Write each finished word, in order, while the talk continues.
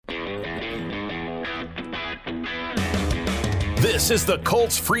This is the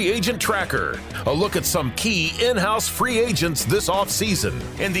Colts Free Agent Tracker, a look at some key in-house free agents this offseason.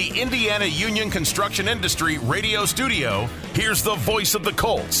 In the Indiana Union Construction Industry radio studio, here's the voice of the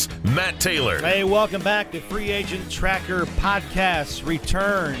Colts, Matt Taylor. Hey, welcome back to Free Agent Tracker Podcast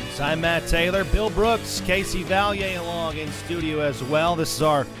returns. I'm Matt Taylor. Bill Brooks, Casey Valier along in studio as well. This is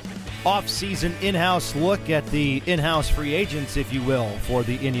our off-season in-house look at the in-house free agents, if you will, for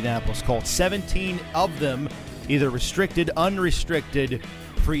the Indianapolis Colts. 17 of them either restricted, unrestricted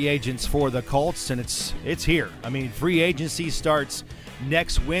free agents for the Colts, and it's here. I mean, free agency starts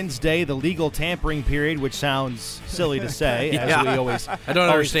next Wednesday, the legal tampering period, which sounds silly to say, as we always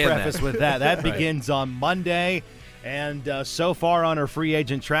preface with that. That begins on Monday. And so far on our Free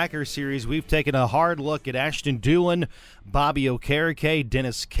Agent Tracker series, we've taken a hard look at Ashton Dulin, Bobby Okereke,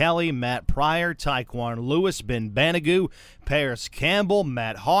 Dennis Kelly, Matt Pryor, Tyquan Lewis, Ben Banogu, Paris Campbell,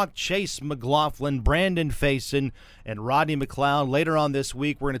 Matt Hawk, Chase McLaughlin, Brandon Faison, and Rodney McLeod. Later on this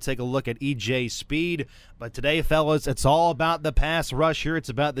week, we're going to take a look at E.J. Speed. But today, fellas, it's all about the pass rusher. It's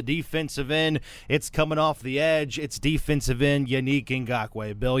about the defensive end. It's coming off the edge. It's defensive end, Yannick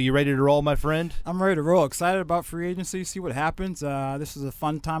Ngakoue. Bill, you ready to roll, my friend? I'm ready to roll. Excited about free agency, see what happens. This is a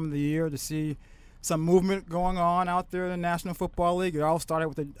fun time of the year to see some movement going on out there in the National Football League. It all started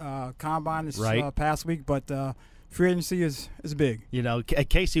with the Combine this past week, but free agency is big. You know,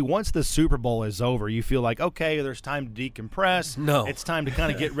 Casey, once the Super Bowl is over, you feel like, okay, there's time to decompress. No. It's time to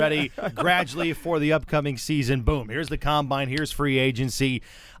kind of get ready gradually for the upcoming season. Boom, here's the Combine, here's free agency.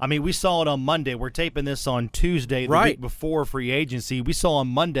 I mean, we saw it on Monday. We're taping this on Tuesday, the week before free agency. We saw on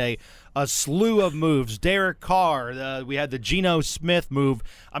Monday a slew of moves. Derek Carr, we had the Geno Smith move.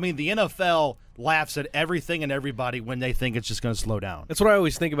 I mean, the NFL laughs at everything and everybody when they think it's just going to slow down. That's what I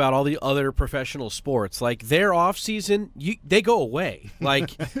always think about all the other professional sports. Like, their off season, they go away.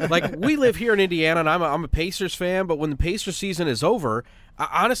 Like we live here in Indiana, and I'm a Pacers fan, but when the Pacers season is over,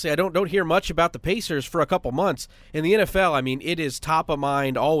 honestly, I don't hear much about the Pacers for a couple months. In the NFL, I mean, it is top of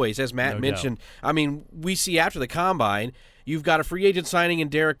mind always, as Matt mentioned. I mean, we see after the Combine, you've got a free agent signing in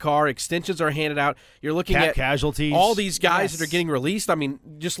Derek Carr. Extensions are handed out. You're looking at casualties. All these guys that are getting released. I mean,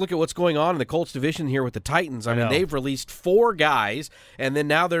 just look at what's going on in the Colts division here with the Titans. I mean, they've released 4 guys, and then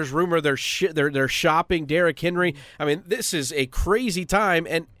now there's rumor they're shopping Derrick Henry. I mean, this is a crazy time,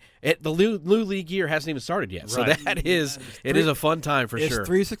 and the new league year hasn't even started yet, so it is a fun time for sure. It's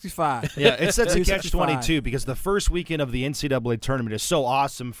 365. Yeah, it's such a catch-22 because the first weekend of the NCAA tournament is so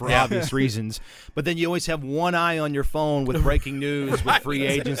awesome for obvious reasons, but then you always have one eye on your phone with breaking news, with free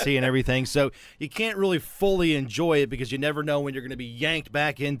agency and everything, so you can't really fully enjoy it because you never know when you're going to be yanked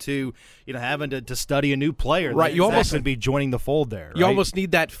back into having to study a new player. Right, you almost could be joining the fold there. You almost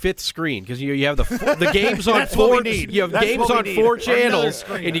need that 5th screen because you have the games on That's 4. What we need. You have That's games on 4 channels,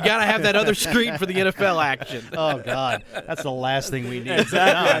 and you got to have that other screen for the NFL action. Oh, God. That's the last thing we need.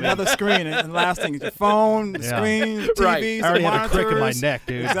 Exactly. Another screen. And the last thing is your phone, the screen, TVs, I already have a monitors. crick in my neck,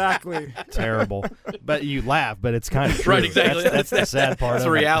 dude. Exactly. Terrible. But you laugh, but it's kind of true. Right, exactly. That's the sad part That's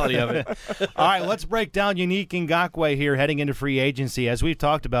of the it. reality of it. All right, let's break down Yannick Ngakoue here heading into free agency. As we've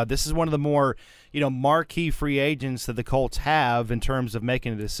talked about, this is one of the more marquee free agents that the Colts have in terms of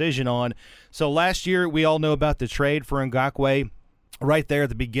making a decision on. So last year, we all know about the trade for Ngakoue. Right there at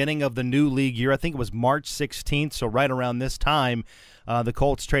the beginning of the new league year, I think it was March 16th, so right around this time, the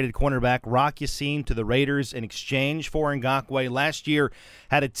Colts traded cornerback Rock Ya-Sin to the Raiders in exchange for Ngakoue. Last year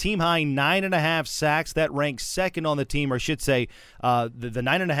had a team-high 9.5 sacks. That ranks second on the team, or I should say the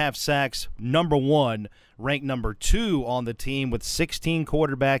 9.5 sacks, number 1, ranked number 2 on the team with 16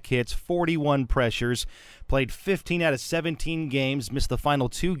 quarterback hits, 41 pressures, played 15 out of 17 games, missed the final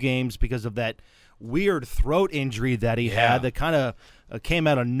 2 games because of that weird throat injury that he had that kind of came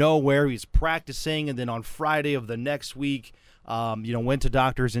out of nowhere. He's practicing, and then on Friday of the next week, went to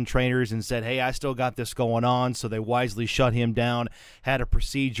doctors and trainers and said, hey, I still got this going on, so they wisely shut him down, had a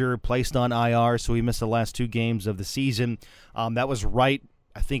procedure, placed on IR, so he missed the last 2 games of the season. That was right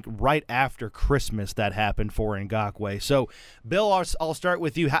after Christmas that happened for Ngakoue. So, Bill, I'll start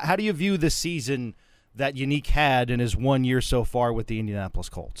with you. How do you view this season that Yannick had in his 1 year so far with the Indianapolis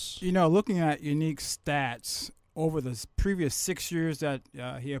Colts? Looking at Yannick's stats over the previous 6 years that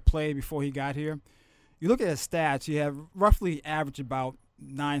he had played before he got here, you look at his stats, he had roughly averaged about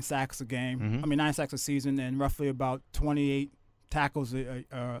 9 sacks a game. Mm-hmm. 9 sacks a season, and roughly about 28 tackles a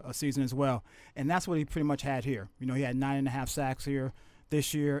season as well. And that's what he pretty much had here. He had 9.5 sacks here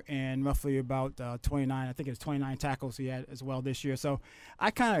this year and roughly about 29. I think it was 29 tackles he had as well this year. So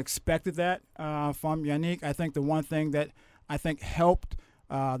I kind of expected that from Yannick. I think the one thing that I think helped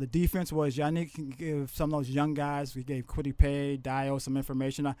The defense was Yannick can give some of those young guys. We gave Kwity Paye, Dio some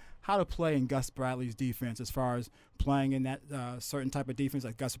information on how to play in Gus Bradley's defense as far as playing in that certain type of defense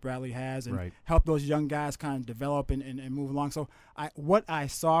that Gus Bradley has, and help those young guys kind of develop and move along. So what I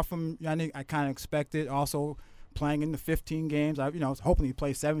saw from Yannick, I kind of expected. Also playing in the 15 games, I was hoping he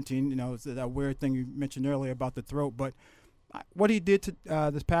plays 17. It's that weird thing you mentioned earlier about the throat, but what he did to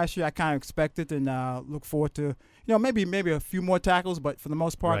this past year, I kind of expected, and look forward to maybe a few more tackles, but for the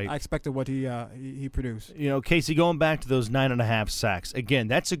most part, I expected what he produced. Casey, going back to those 9.5 sacks again,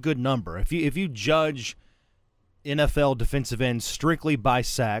 that's a good number. If you judge NFL defensive ends strictly by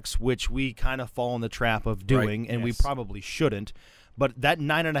sacks, which we kind of fall in the trap of doing, and we probably shouldn't. But that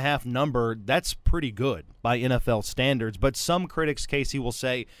 9.5 number, that's pretty good by NFL standards. But some critics, Casey, will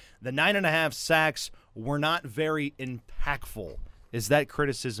say the 9.5 sacks were not very impactful. Is that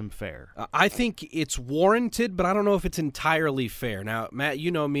criticism fair? I think it's warranted, but I don't know if it's entirely fair. Now, Matt,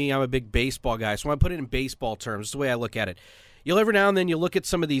 you know me, I'm a big baseball guy, so when I put it in baseball terms, it's the way I look at it. You'll every now and then you look at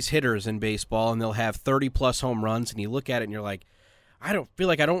some of these hitters in baseball, and they'll have 30-plus home runs, and you look at it and you're like, I don't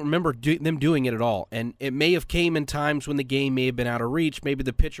remember them doing it at all. And it may have came in times when the game may have been out of reach. Maybe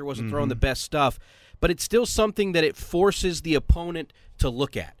the pitcher wasn't throwing the best stuff. But it's still something that it forces the opponent to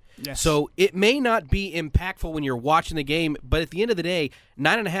look at. Yes. So it may not be impactful when you're watching the game, but at the end of the day,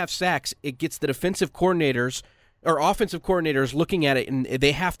 9.5 sacks, it gets the defensive coordinators or offensive coordinators looking at it, and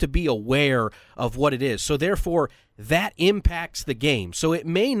they have to be aware of what it is. So therefore, that impacts the game. So it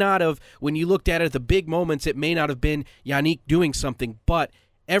may not have, when you looked at it at the big moments, it may not have been Yannick doing something, but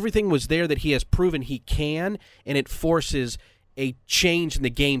everything was there that he has proven he can, and it forces a change in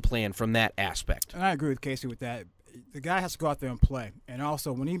the game plan from that aspect. And I agree with Casey with that. The guy has to go out there and play. And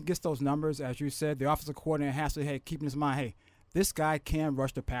also, when he gets those numbers, as you said, the offensive coordinator has to keep in his mind, hey, this guy can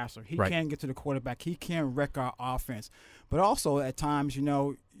rush the passer. He can get to the quarterback. He can wreck our offense. But also at times,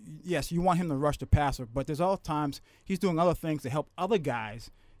 yes, you want him to rush the passer, but there's all times he's doing other things to help other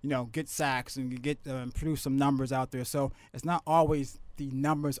guys, get sacks and get produce some numbers out there. So it's not always the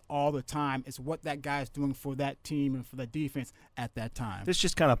numbers all the time. It's what that guy's doing for that team and for the defense at that time. This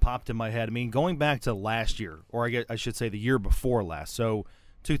just kind of popped in my head. I mean, going back to last year, or I should say the year before last, so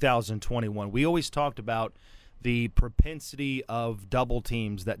 2021, we always talked about the propensity of double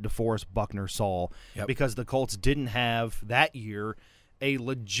teams that DeForest Buckner saw because the Colts didn't have that year a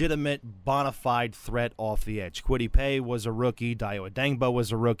legitimate bona fide threat off the edge. Kwity Paye was a rookie. Dio Adengba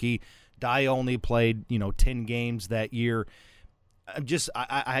was a rookie. Dio only played 10 games that year.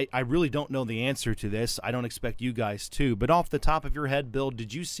 I really don't know the answer to this. I don't expect you guys to. But off the top of your head, Bill,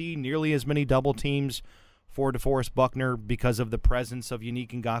 did you see nearly as many double teams for DeForest Buckner because of the presence of Yannick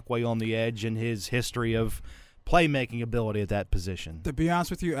Ngakoue on the edge and his history of playmaking ability at that position? To be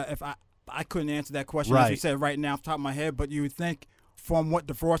honest with you, if I couldn't answer that question as you said right now off the top of my head, but you would think from what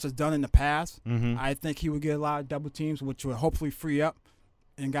DeForest has done in the past, I think he would get a lot of double teams, which would hopefully free up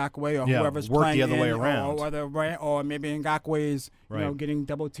Ngakoue or whoever's work playing the other way around, or maybe Ngakoue is getting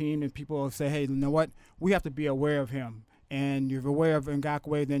double teamed, and people will say, hey, you know what, we have to be aware of him, and you're aware of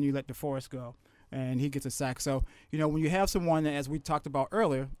Ngakoue, then you let DeForest go, and he gets a sack. So when you have someone that, as we talked about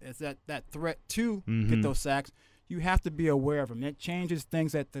earlier, is that threat to get those sacks, you have to be aware of him. That changes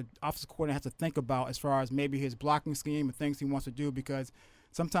things that the offensive coordinator has to think about as far as maybe his blocking scheme and things he wants to do, because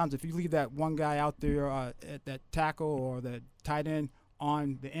sometimes if you leave that one guy out there at that tackle or the tight end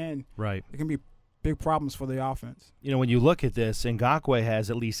on the end, it can be big problems for the offense. When you look at this, Ngakoue has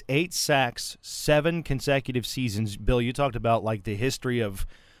at least 8 sacks, 7 consecutive seasons. Bill, you talked about like the history of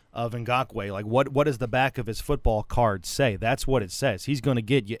Ngakoue. Like what does the back of his football card say? That's what it says. He's going to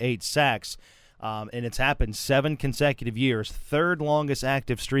get you 8 sacks. And it's happened 7 consecutive years, third longest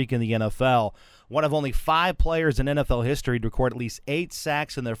active streak in the NFL. One of only 5 players in NFL history to record at least 8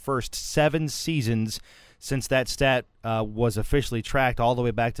 sacks in their first 7 seasons since that stat was officially tracked all the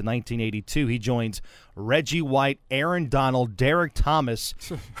way back to 1982. He joins Reggie White, Aaron Donald, Derek Thomas,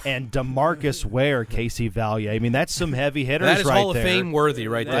 and DeMarcus Ware, Casey Vallier. I mean, that's some heavy hitters right there. That is Hall of Fame worthy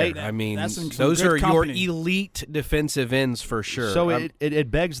right there. I mean, those are your elite defensive ends for sure. So it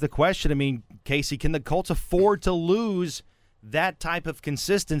begs the question, I mean, Casey, can the Colts afford to lose that type of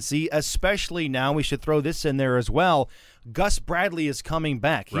consistency, especially now? We should throw this in there as well. Gus Bradley is coming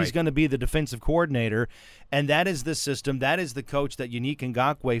back. He's going to be the defensive coordinator, and that is the system. That is the coach that Yannick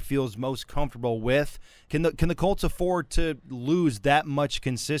Ngakoue feels most comfortable with. Can the Colts afford to lose that much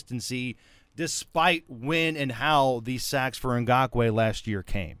consistency despite when and how these sacks for Ngakoue last year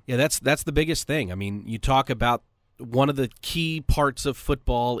came? Yeah, that's the biggest thing. I mean, you talk about one of the key parts of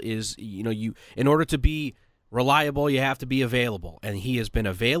football is, in order to be reliable, you have to be available. And he has been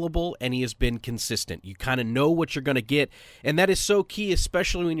available, and he has been consistent. You kind of know what you're going to get, and that is so key,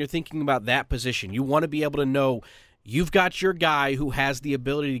 especially when you're thinking about that position. You want to be able to know you've got your guy who has the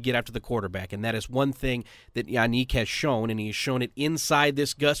ability to get after the quarterback, and that is one thing that Yannick has shown, and he has shown it inside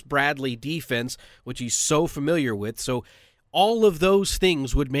this Gus Bradley defense, which he's so familiar with. So all of those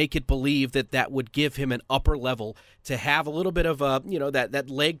things would make it believe that that would give him an upper level to have a little bit of a, that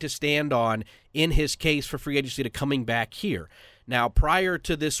leg to stand on in his case for free agency to coming back here. Now, prior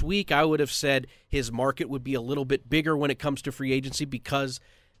to this week, I would have said his market would be a little bit bigger when it comes to free agency because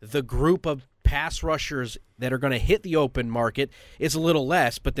the group of pass rushers that are going to hit the open market is a little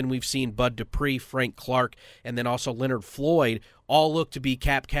less, but then we've seen Bud Dupree, Frank Clark, and then also Leonard Floyd all look to be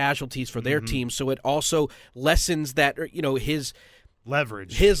cap casualties for their team, so it also lessens that, his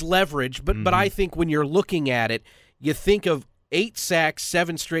leverage. But I think when you're looking at it, you think of 8 sacks,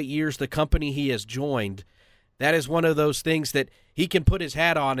 7 straight years, the company he has joined. That is one of those things that he can put his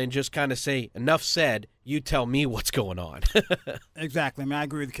hat on and just kind of say, enough said, you tell me what's going on. Exactly. I mean, I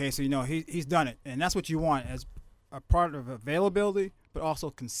agree with Casey. He's done it, and that's what you want as a part of availability, but also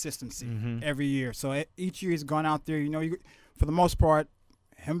consistency every year. So each year he's gone out there, for the most part,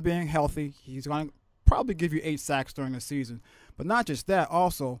 him being healthy, he's going to probably give you 8 sacks during the season. But not just that,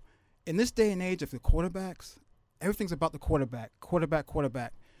 also, in this day and age of the quarterbacks, everything's about the quarterback.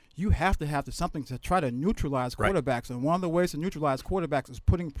 You have to have something to try to neutralize quarterbacks. Right. And one of the ways to neutralize quarterbacks is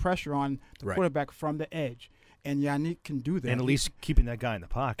putting pressure on the quarterback from the edge. And Yannick can do that. And at least keeping that guy in the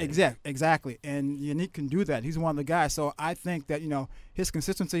pocket. Exactly. And Yannick can do that. He's one of the guys. So I think that, his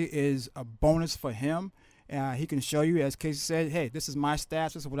consistency is a bonus for him. He can show you, as Casey said, hey, this is my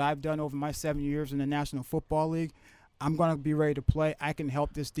stats. This is what I've done over my 7 years in the National Football League. I'm going to be ready to play. I can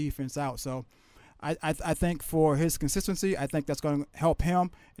help this defense out. So I think for his consistency, I think that's going to help him,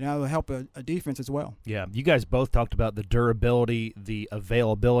 and that will help a defense as well. Yeah, you guys both talked about the durability, the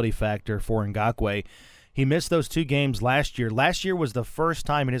availability factor for Ngakoue. He missed those 2 games last year. Last year was the first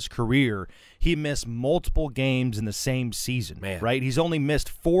time in his career he missed multiple games in the same season, right? He's only missed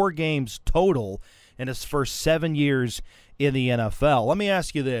 4 games total in his first 7 years in the NFL. Let me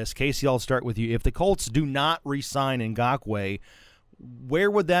ask you this, Casey, I'll start with you. If the Colts do not re-sign Ngakoue, where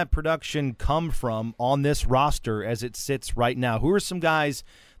would that production come from on this roster as it sits right now? Who are some guys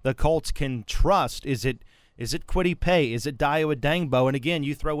the Colts can trust? Is it Kwity Paye? Is it Dayo Adangbo? And again,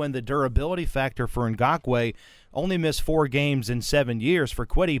 you throw in the durability factor for Ngakoue. Only missed 4 games in 7 years. For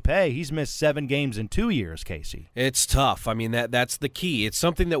Kwity Paye, he's missed 7 games in 2 years, Casey. It's tough. I mean, that's the key. It's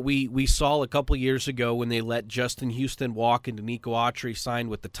something that we saw a couple years ago when they let Justin Houston walk and Denico Autry sign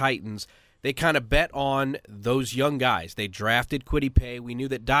with the Titans. They kind of bet on those young guys. They drafted Kwity Paye. We knew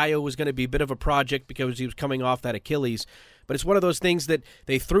that Dayo was going to be a bit of a project because he was coming off that Achilles. But it's one of those things that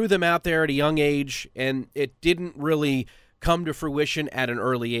they threw them out there at a young age, and it didn't really come to fruition at an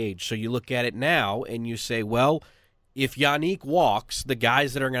early age. So you look at it now, and you say, well, if Yannick walks, the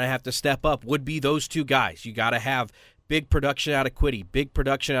guys that are going to have to step up would be those 2 guys. You got to have big production out of Kwity, big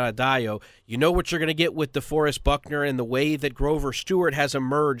production out of Dayo. You know what you're going to get with DeForest Buckner and the way that Grover Stewart has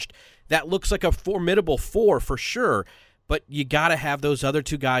emerged. That looks like a formidable 4 for sure, but you got to have those other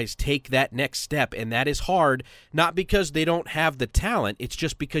 2 guys take that next step, and that is hard, not because they don't have the talent, it's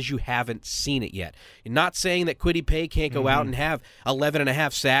just because you haven't seen it yet. You're not saying that Kwity Paye can't go out and have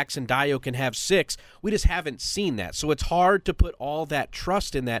 11.5 sacks and Dayo can have 6. We just haven't seen that. So it's hard to put all that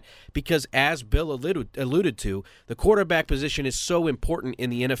trust in that because, as Bill alluded to, the quarterback position is so important in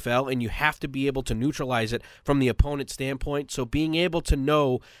the NFL, and you have to be able to neutralize it from the opponent's standpoint. So being able to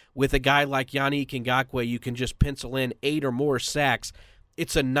know with a guy like Yannick Ngakoue, you can just pencil in 8 or more sacks.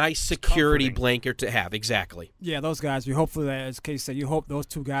 It's a nice security blanket to have. Exactly. Yeah, those guys, you hopefully, as Casey said, you hope those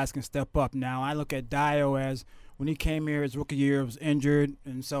 2 guys can step up. Now, I look at Dayo as when he came here his rookie year, was injured,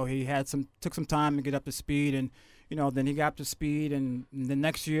 and so he took some time to get up to speed, and then he got up to speed, and the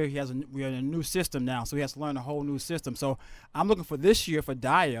next year we have a new system now, so he has to learn a whole new system. So I'm looking for this year for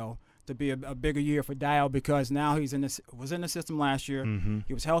Dayo to be a bigger year for Dayo because now was in the system last year.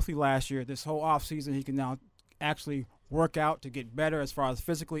 He was healthy last year. This whole offseason he can now actually work out to get better as far as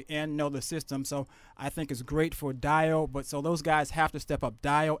physically and know the system. So I think it's great for Dayo. But so those guys have to step up,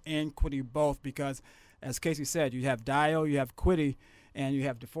 Dayo and Kwity both, because as Casey said, you have Dayo, you have Kwity, and you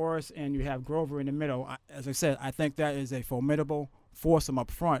have DeForest, and you have Grover in the middle. As I said, I think that is a formidable foursome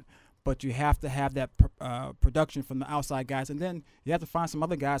up front. But you have to have that production from the outside guys. And then you have to find some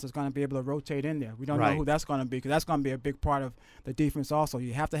other guys that's going to be able to rotate in there. We don't know who that's going to be because that's going to be a big part of the defense also.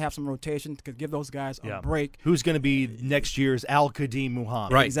 You have to have some rotation to give those guys a break. Who's going to be next year's Al-Qadim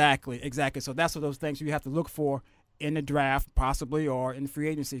Muhammad? Right. Exactly. So that's what those things you have to look for in the draft possibly or in free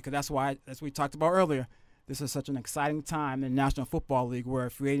agency because that's why, as we talked about earlier, this is such an exciting time in the National Football League where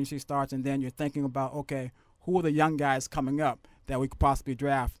free agency starts, and then you're thinking about, okay, who are the young guys coming up that we could possibly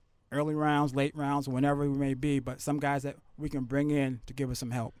draft? Early rounds, late rounds, whenever we may be, but some guys that we can bring in to give us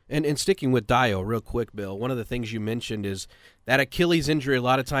some help. And sticking with Dio real quick, Bill, one of the things you mentioned is that Achilles injury, a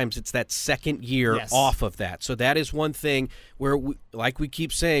lot of times it's that second year off of that. So that is one thing where, like we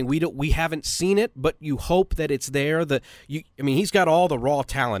keep saying, we haven't seen it, but you hope that it's there. He's got all the raw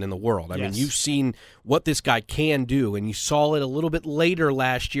talent in the world. I mean, you've seen what this guy can do, and you saw it a little bit later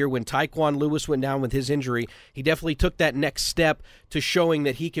last year when Tyquan Lewis went down with his injury. He definitely took that next step to showing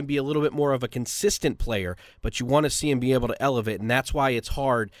that he can be a little bit more of a consistent player, but you want to see him be able to elevate, and that's why it's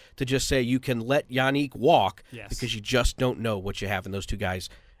hard to just say you can let Yannick walk because you just don't know what you have in those two guys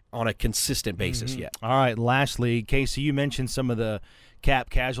on a consistent basis yet. All right, lastly, Casey, you mentioned some of the cap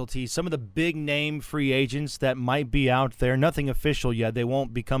casualties, some of the big-name free agents that might be out there. Nothing official yet. They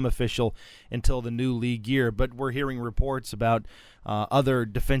won't become official until the new league year, but we're hearing reports about other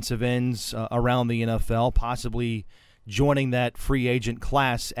defensive ends around the NFL possibly joining that free agent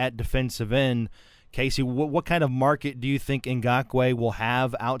class at defensive end. Casey, what kind of market do you think Ngakoue will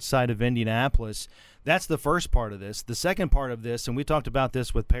have outside of Indianapolis? That's the first part of this. The second part of this, and we talked about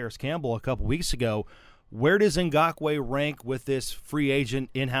this with Paris Campbell a couple weeks ago, where does Ngakoue rank with this free agent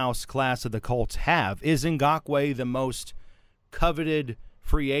in-house class that the Colts have? Is Ngakoue the most coveted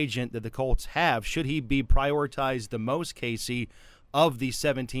free agent that the Colts have? Should he be prioritized the most, Casey, of the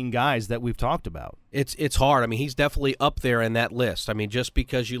 17 guys that we've talked about? It's hard. I mean, he's definitely up there in that list. I mean, just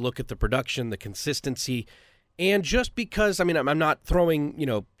because you look at the production, the consistency, and just because, I mean, I'm not throwing,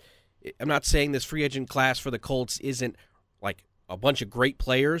 I'm not saying this free agent class for the Colts isn't like a bunch of great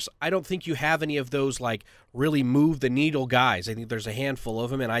players. I don't think you have any of those like really move the needle guys. I think there's a handful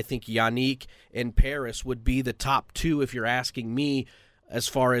of them, and I think Yannick and Paris would be the top two if you're asking me as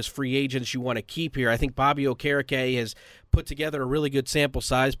far as free agents you want to keep here. I think Bobby Okereke has put together a really good sample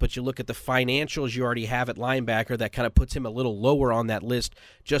size, but you look at the financials you already have at linebacker, that kind of puts him a little lower on that list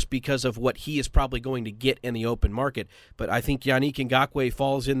just because of what he is probably going to get in the open market. But I think Yannick Ngakoue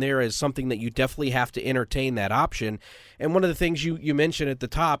falls in there as something that you definitely have to entertain that option. And one of the things you mentioned at the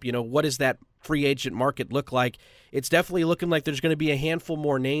top, what does that free agent market look like? It's definitely looking like there's going to be a handful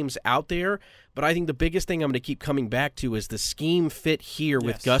more names out there, but I think the biggest thing I'm going to keep coming back to is the scheme fit here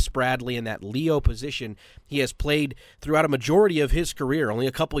with Gus Bradley in that Leo position. He has played throughout a majority of his career, only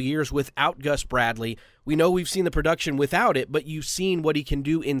a couple years without Gus Bradley. We know we've seen the production without it, but you've seen what he can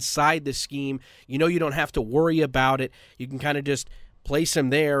do inside the scheme. You don't have to worry about it. You can kind of just place him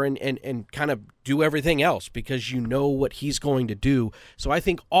there and kind of do everything else because you know what he's going to do. So I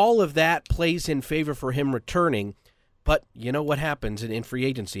think all of that plays in favor for him returning. But you know what happens in free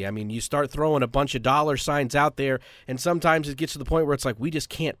agency. I mean, you start throwing a bunch of dollar signs out there, and sometimes it gets to the point where it's like, we just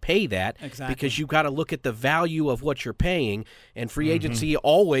can't pay that because you've got to look at the value of what you're paying. And free agency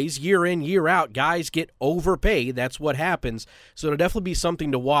always, year in, year out, guys get overpaid. That's what happens. So it'll definitely be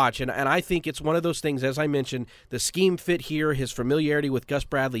something to watch. And I think it's one of those things, as I mentioned, the scheme fit here, his familiarity with Gus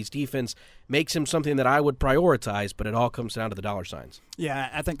Bradley's defense makes him something that I would prioritize, but it all comes down to the dollar signs.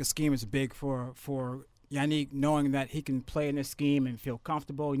 Yeah, I think the scheme is big for Yannick, knowing that he can play in this scheme and feel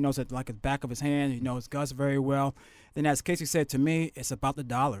comfortable. He knows it like the back of his hand. He knows Gus very well. Then, as Casey said, to me, it's about the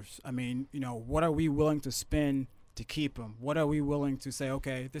dollars. I mean, what are we willing to spend to keep him? What are we willing to say,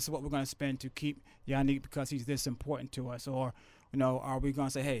 okay, this is what we're going to spend to keep Yannick because he's this important to us? Or, are we going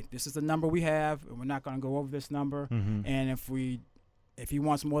to say, hey, this is the number we have, and we're not going to go over this number. And if he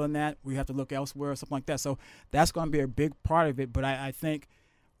wants more than that, we have to look elsewhere or something like that. So that's going to be a big part of it. But I think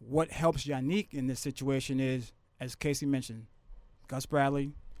what helps Yannick in this situation is, as Casey mentioned, Gus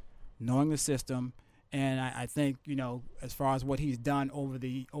Bradley, knowing the system, and I think as far as what he's done over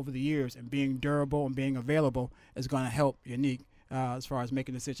the years and being durable and being available is going to help Yannick as far as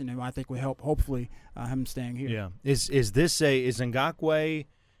making a decision, and I think will help hopefully him staying here. Yeah, is Ngakoue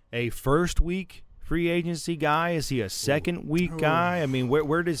a first week free agency guy? Is he a second week guy? I mean,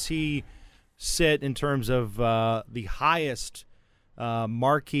 where does he sit in terms of the highest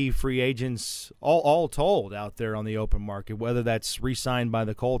marquee free agents all told out there on the open market, whether that's re-signed by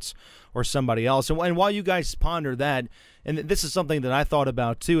the Colts or somebody else? And while you guys ponder that, and this is something that I thought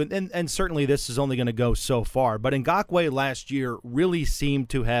about too, and certainly this is only going to go so far, but Ngakoue last year really seemed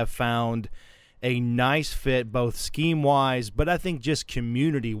to have found a nice fit both scheme-wise, but I think just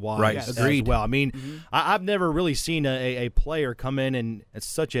community-wise as well. I mean, I've never really seen a player come in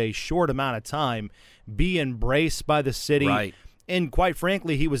such a short amount of time be embraced by the city. Right. And quite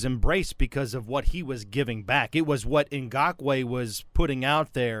frankly, he was embraced because of what he was giving back. It was what Ngakoue was putting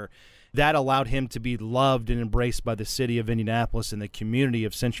out there. that allowed him to be loved and embraced by the city of Indianapolis and the community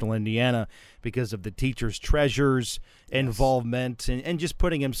of Central Indiana because of the teachers' treasures involvement and just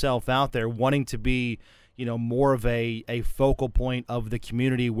putting himself out there, wanting to be, more of a focal point of the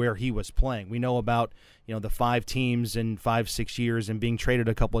community where he was playing. We know about, the 5 teams in 5-6 years and being traded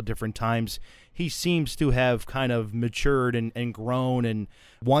a couple of different times. He seems to have kind of matured and grown and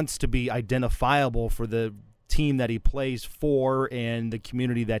wants to be identifiable for the team that he plays for and the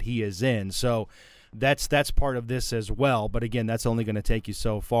community that he is in. So that's part of this as well. But again, that's only going to take you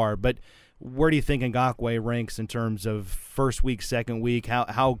so far. But where do you think Ngakoue ranks in terms of first week, second week?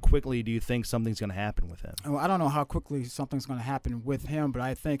 How quickly do you think something's going to happen with him? Well, I don't know how quickly something's going to happen with him, but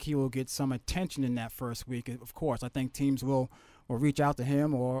I think he will get some attention in that first week. Of course, I think teams will reach out to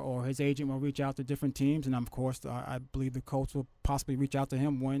him or his agent will reach out to different teams. And, of course, I believe the Colts will possibly reach out to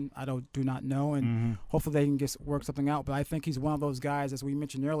him when I do not know. And hopefully they can work something out. But I think he's one of those guys, as we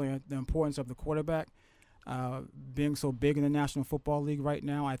mentioned earlier, the importance of the quarterback being so big in the National Football League right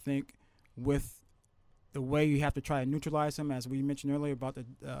now. I think with the way you have to try to neutralize him, as we mentioned earlier about the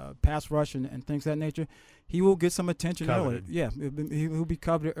pass rush and things of that nature, he will get some attention early. Yeah, he'll be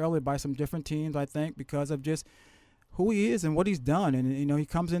coveted early by some different teams, I think, because of just who he is and what he's done. And, he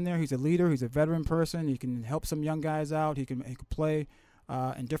comes in there, he's a leader, he's a veteran person, he can help some young guys out, he can play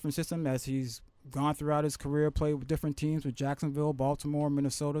in different systems as he's gone throughout his career, played with different teams with Jacksonville, Baltimore,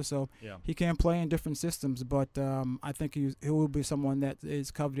 Minnesota. So he can play in different systems, but I think he will be someone that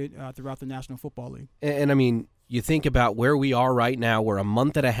is coveted throughout the National Football League. And I mean, you think about where we are right now. We're a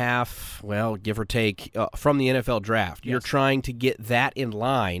month and a half, well, give or take, from the NFL draft. Yes. You're trying to get that in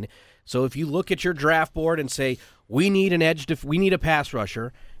line. So if you look at your draft board and say, we need an edge, we need a pass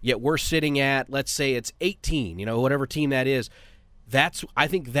rusher, yet we're sitting at, let's say it's 18, whatever team that is, I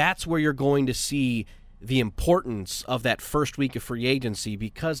think that's where you're going to see the importance of that first week of free agency,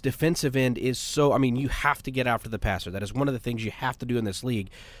 because defensive end is so, you have to get after the passer. That is one of the things you have to do in this league.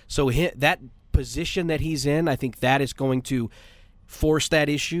 So that position that he's in, I think that is going to force that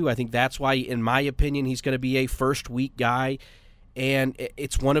issue. I think that's why, in my opinion, he's going to be a first week guy. And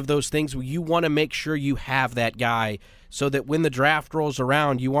it's one of those things where you want to make sure you have that guy so that when the draft rolls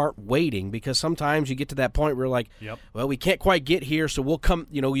around, you aren't waiting, because sometimes you get to that point where you're like, well, we can't quite get here, so we'll come,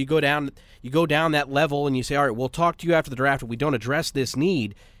 you go down that level and you say, all right, we'll talk to you after the draft if we don't address this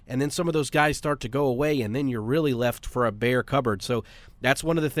need. And then some of those guys start to go away, and then you're really left for a bare cupboard. So that's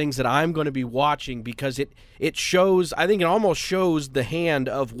one of the things that I'm going to be watching, because it shows, I think it almost shows the hand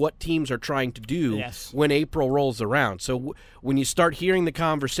of what teams are trying to do when April rolls around. So when you start hearing the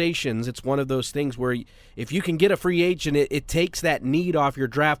conversations, it's one of those things where if you can get a free agent, it takes that need off your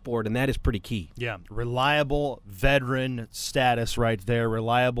draft board, and that is pretty key. Yeah, reliable veteran status right there,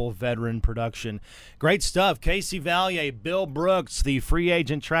 reliable veteran production. Great stuff. Casey Valier, Bill Brooks, the Free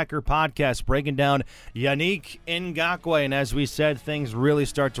Agent Tracker podcast, breaking down Yannick Ngakoue. And as we said, things really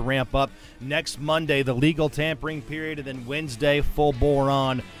start to ramp up next Monday, the legal tampering period, and then Wednesday, full bore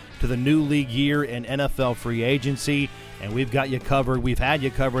on to the new league year and NFL free agency. And we've got you covered. We've had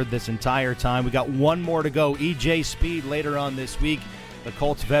you covered this entire time. We got one more to go. EJ Speed later on this week, the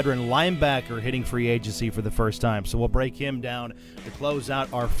Colts veteran linebacker hitting free agency for the first time. So we'll break him down to close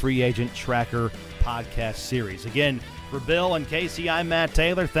out our Free Agent Tracker podcast series. Again, for Bill and Casey, I'm Matt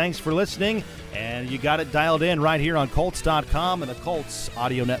Taylor. Thanks for listening. And you got it dialed in right here on Colts.com and the Colts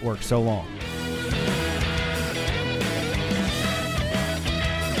Audio Network. So long.